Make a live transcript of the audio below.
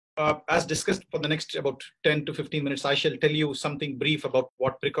as discussed, for the next about 10 to 15 minutes, I shall tell you something brief about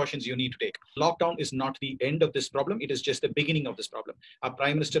what precautions you need to take. Lockdown is not the end of this problem. It is just the beginning of this problem. Our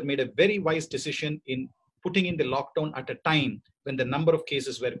Prime Minister made a very wise decision in putting in the lockdown at a time when the number of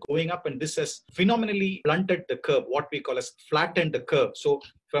cases were going up, and this has phenomenally blunted the curve, what we call as flattened the curve. So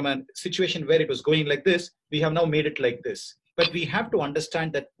from a situation where it was going like this, we have now made it like this. But we have to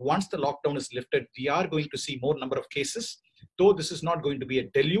understand that once the lockdown is lifted, we are going to see more number of cases. Though this is not going to be a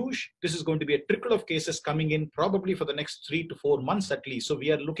deluge, this is going to be a trickle of cases coming in probably for the next 3 to 4 months at least. So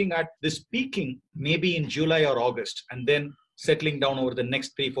we are looking at this peaking maybe in July or August and then settling down over the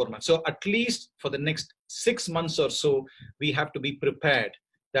next 3-4 months. So at least for the next 6 months or so, we have to be prepared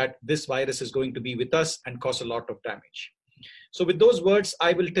that this virus is going to be with us and cause a lot of damage. So with those words,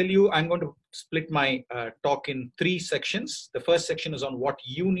 I will tell you, I'm going to split my talk in 3 sections. The first section is on what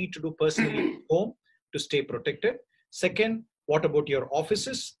you need to do personally at home to stay protected. Second, what about your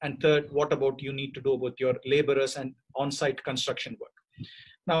offices? And third, what about you need to do with your laborers and on-site construction work?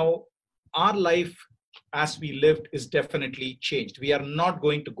 Now, our life as we lived is definitely changed. We are not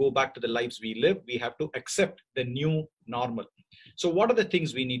going to go back to the lives we live. We have to accept the new normal. So what are the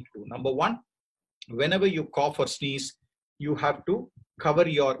things we need to do? Number one, whenever you cough or sneeze, you have to cover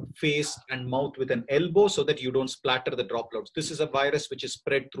your face and mouth with an elbow so that you don't splatter the droplets. This is a virus which is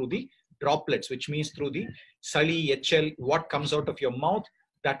spread through the droplets, which means through the sali, HL, what comes out of your mouth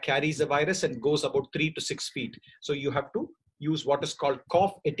that carries the virus and goes about 3 to 6 feet. So you have to use what is called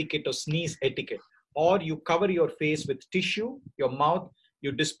cough etiquette or sneeze etiquette. Or you cover your face with tissue, your mouth,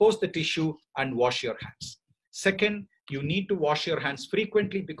 you dispose the tissue and wash your hands. Second, you need to wash your hands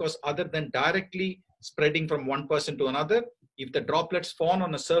frequently because other than directly spreading from one person to another, if the droplets fall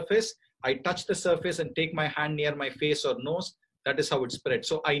on a surface, I touch the surface and take my hand near my face or nose, that is how it spreads.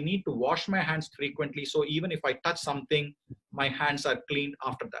 So I need to wash my hands frequently. So even if I touch something, my hands are clean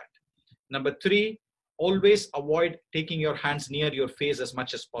after that. Number 3, always avoid taking your hands near your face as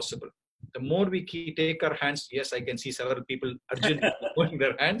much as possible. The more we take our hands, yes, I can see several people urgently putting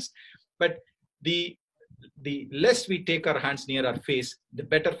their hands, but the less we take our hands near our face, the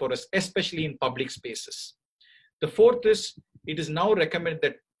better for us, especially in public spaces. The fourth is, it is now recommended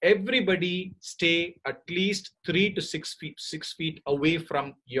that everybody stay at least 3 to 6 feet away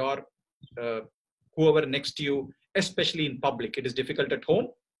from your whoever next to you, especially in public. It is difficult at home,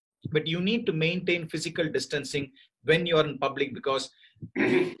 but you need to maintain physical distancing when you are in public because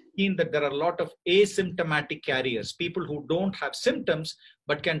we've seen that there are a lot of asymptomatic carriers, people who don't have symptoms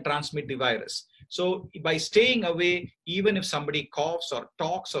but can transmit the virus. So by staying away, even if somebody coughs or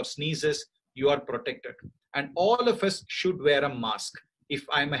talks or sneezes, you are protected. And all of us should wear a mask. If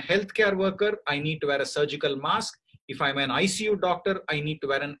I'm a healthcare worker, I need to wear a surgical mask. If I'm an ICU doctor, I need to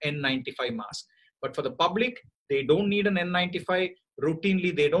wear an N95 mask. But for the public, they don't need an N95.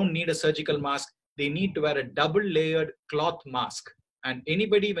 Routinely, they don't need a surgical mask. They need to wear a double-layered cloth mask. And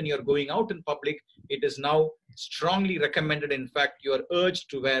anybody, when you're going out in public, it is now strongly recommended. In fact, you are urged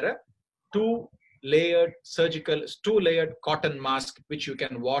to wear a two-layered cotton mask, which you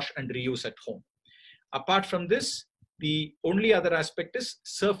can wash and reuse at home. Apart from this, the only other aspect is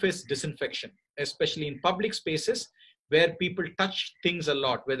surface disinfection, especially in public spaces where people touch things a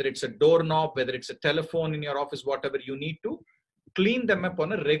lot, whether it's a doorknob, whether it's a telephone in your office, whatever, you need to clean them up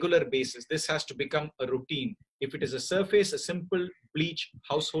on a regular basis. This has to become a routine. If it is a surface, a simple bleach,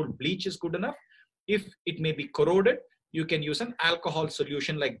 household bleach is good enough. If it may be corroded, you can use an alcohol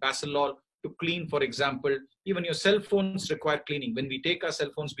solution like Basilol to clean. For example, even your cell phones require cleaning. When we take our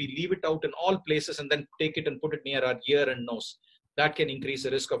cell phones, we leave it out in all places and then take it and put it near our ear and nose. That can increase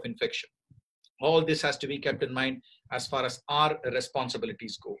the risk of infection. All this has to be kept in mind as far as our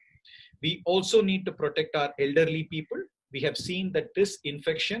responsibilities go. We also need to protect our elderly people. We have seen that this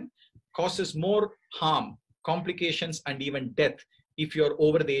infection causes more harm, complications, and even death if you're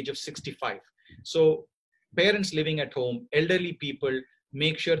over the age of 65. So parents living at home, elderly people,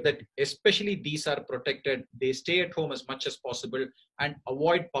 make sure that especially these are protected. They stay at home as much as possible and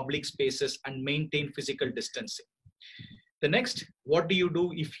avoid public spaces and maintain physical distancing. The next, what do you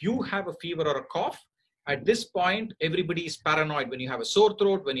do if you have a fever or a cough? At this point, everybody is paranoid. When you have a sore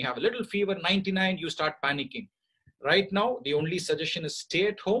throat, when you have a little fever, 99, you start panicking. Right now, the only suggestion is stay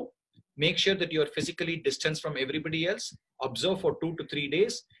at home. Make sure that you are physically distanced from everybody else. Observe for 2 to 3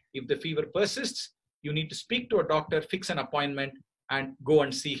 days. If the fever persists, you need to speak to a doctor, fix an appointment, and go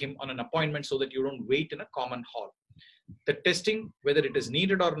and see him on an appointment so that you don't wait in a common hall. The testing, whether it is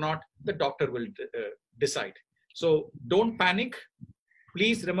needed or not, the doctor will decide. So don't panic.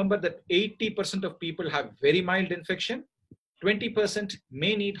 Please remember that 80% of people have very mild infection, 20%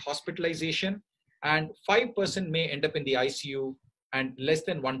 may need hospitalization, and 5% may end up in the ICU and less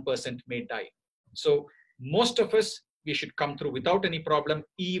than 1% may die. So most of us, we should come through without any problem,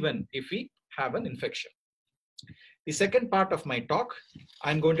 even if we have an infection. The second part of my talk,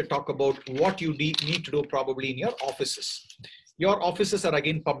 I'm going to talk about what you need to do probably in your offices. Your offices are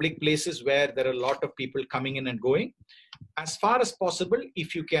again public places where there are a lot of people coming in and going. As far as possible,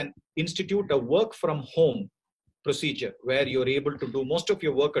 if you can institute a work from home procedure where you're able to do most of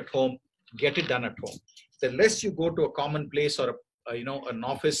your work at home, get it done at home. The less you go to a common place or an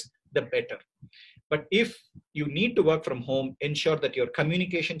office, the better. But if you need to work from home, ensure that your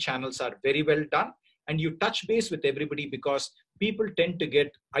communication channels are very well done and you touch base with everybody, because people tend to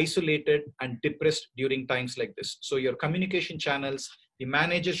get isolated and depressed during times like this. So your communication channels, the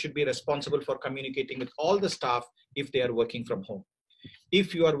manager should be responsible for communicating with all the staff if they are working from home.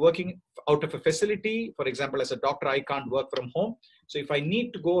 If you are working out of a facility, for example, as a doctor, I can't work from home. So if I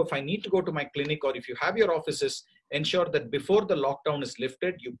need to go to my clinic, or if you have your offices, ensure that before the lockdown is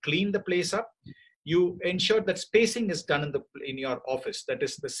lifted, you clean the place up. You ensure that spacing is done in your office. That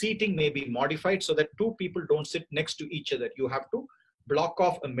is, the seating may be modified so that two people don't sit next to each other. You have to block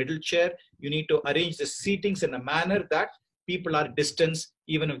off a middle chair. You need to arrange the seatings in a manner that people are distanced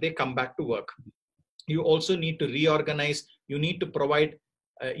even if they come back to work. You also need to reorganize. You need to provide,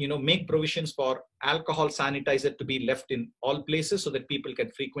 make provisions for alcohol sanitizer to be left in all places so that people can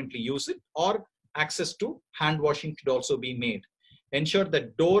frequently use it, or access to hand washing should also be made. Ensure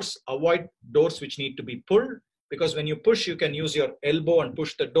that avoid doors which need to be pulled, because when you push, you can use your elbow and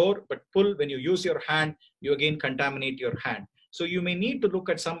push the door, but pull, when you use your hand, you again contaminate your hand. So you may need to look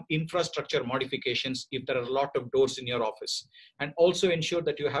at some infrastructure modifications if there are a lot of doors in your office. And also ensure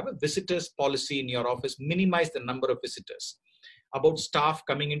that you have a visitors policy in your office, minimize the number of visitors. About staff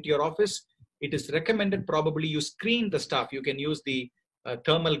coming into your office, it is recommended probably you screen the staff. You can use the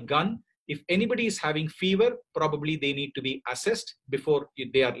thermal gun. If anybody is having fever, probably they need to be assessed before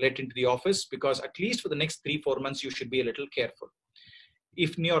they are let into the office, because at least for the next 3-4 months, you should be a little careful.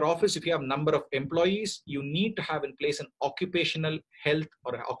 If in your office, if you have a number of employees, you need to have in place an occupational health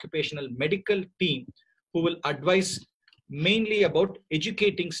or an occupational medical team who will advise mainly about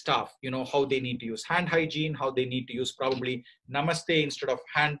educating staff, how they need to use hand hygiene, how they need to use probably namaste instead of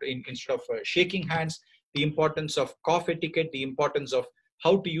shaking hands, the importance of cough etiquette, the importance of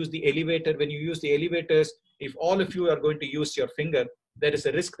how to use the elevator. When you use the elevators, if all of you are going to use your finger, there is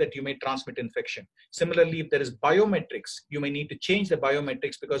a risk that you may transmit infection. Similarly, if there is biometrics, you may need to change the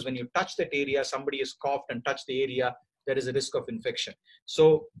biometrics, because when you touch that area, somebody has coughed and touched the area, there is a risk of infection.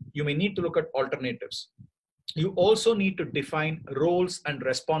 So you may need to look at alternatives. You also need to define roles and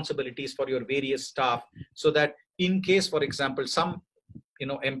responsibilities for your various staff, so that in case, for example, some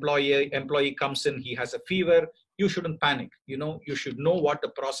employee comes in, he has a fever, you shouldn't panic. You should know what the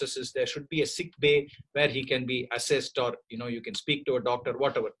process is. There should be a sick bay where he can be assessed, or you can speak to a doctor,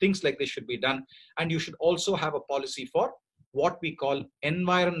 whatever. Things like this should be done. And you should also have a policy for what we call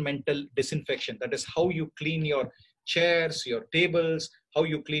environmental disinfection. That is how you clean your chairs, your tables, how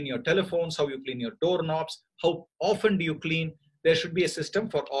you clean your telephones, how you clean your doorknobs, how often do you clean. There should be a system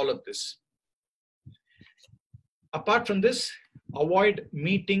for all of this. Apart from this, avoid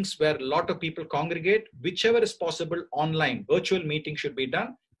meetings where a lot of people congregate. Whichever is possible, online, virtual meeting should be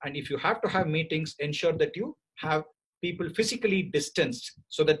done. And if you have to have meetings, ensure that you have people physically distanced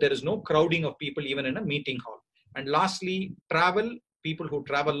so that there is no crowding of people even in a meeting hall. And lastly, travel. People who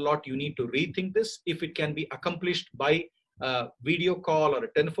travel a lot, you need to rethink this. If it can be accomplished by a video call or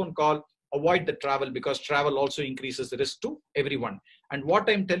a telephone call, avoid the travel, because travel also increases the risk to everyone. And what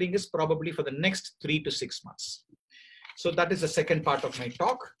I'm telling is probably for the next 3 to 6 months. So that is the second part of my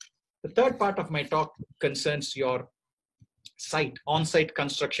talk. The third part of my talk concerns your site, on-site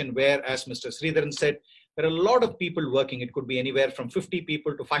construction, where, as Mr. Sridharan said, there are a lot of people working. It could be anywhere from 50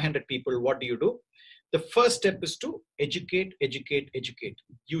 people to 500 people. What do you do? The first step is to educate.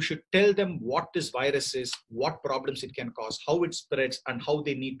 You should tell them what this virus is, what problems it can cause, how it spreads, and how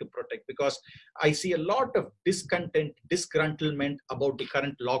they need to protect. Because I see a lot of disgruntlement about the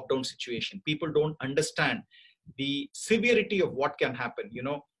current lockdown situation. People don't understand the severity of what can happen.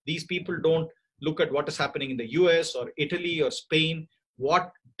 These people don't look at what is happening in the US or Italy or Spain,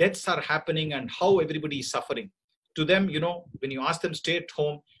 what deaths are happening and how everybody is suffering. To them, when you ask them stay at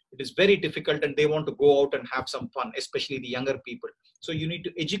home, it is very difficult and they want to go out and have some fun, especially the younger people. So you need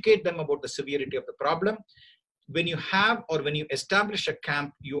to educate them about the severity of the problem. When you establish a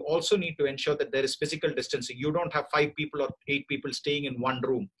camp, you also need to ensure that there is physical distancing. You don't have 5 people or 8 people staying in one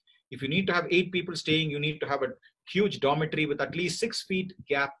room. If you need to have 8 people staying, you need to have a huge dormitory with at least 6 feet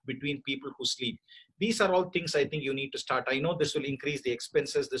gap between people who sleep. These are all things I think you need to start. I know this will increase the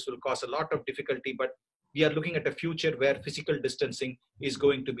expenses. This will cause a lot of difficulty, but we are looking at a future where physical distancing is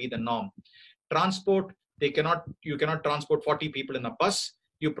going to be the norm. Transport, you cannot transport 40 people in a bus.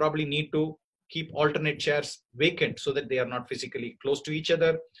 You probably need to keep alternate chairs vacant so that they are not physically close to each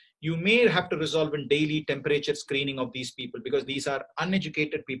other. You may have to resolve in daily temperature screening of these people, because these are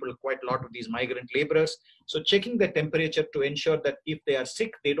uneducated people, quite a lot of these migrant laborers. So checking the temperature to ensure that if they are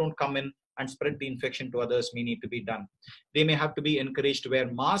sick, they don't come in and spread the infection to others may need to be done. They may have to be encouraged to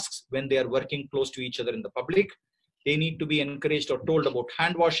wear masks when they are working close to each other in the public. They need to be encouraged or told about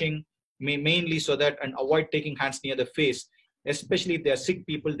hand washing, mainly so that, and avoid taking hands near the face. Especially if they are sick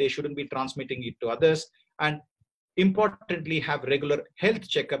people, they shouldn't be transmitting it to others. And importantly, have regular health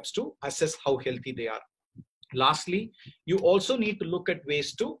checkups to assess how healthy they are. Lastly, you also need to look at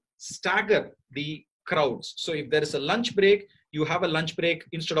ways to stagger the crowds. So if there is a lunch break, you have a lunch break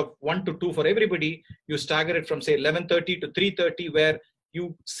instead of 1 to 2 for everybody, you stagger it from say 11:30 to 3:30, where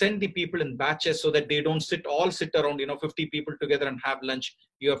you send the people in batches so that they don't all sit around, 50 people together and have lunch.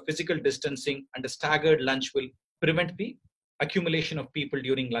 You have physical distancing, and a staggered lunch will prevent the accumulation of people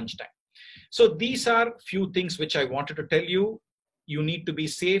during lunchtime. So these are few things which I wanted to tell you. You need to be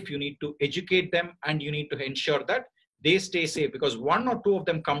safe, you need to educate them, and you need to ensure that they stay safe, because 1 or 2 of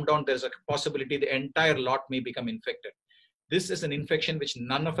them come down, there's a possibility the entire lot may become infected. This is an infection which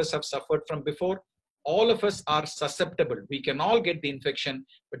none of us have suffered from before. All of us are susceptible. We can all get the infection,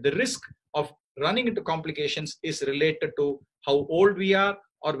 but the risk of running into complications is related to how old we are,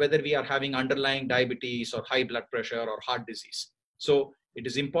 or whether we are having underlying diabetes or high blood pressure or heart disease. So it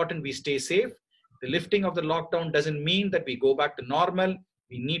is important we stay safe. The lifting of the lockdown doesn't mean that we go back to normal.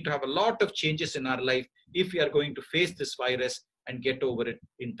 We need to have a lot of changes in our life if we are going to face this virus and get over it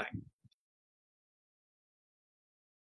in time.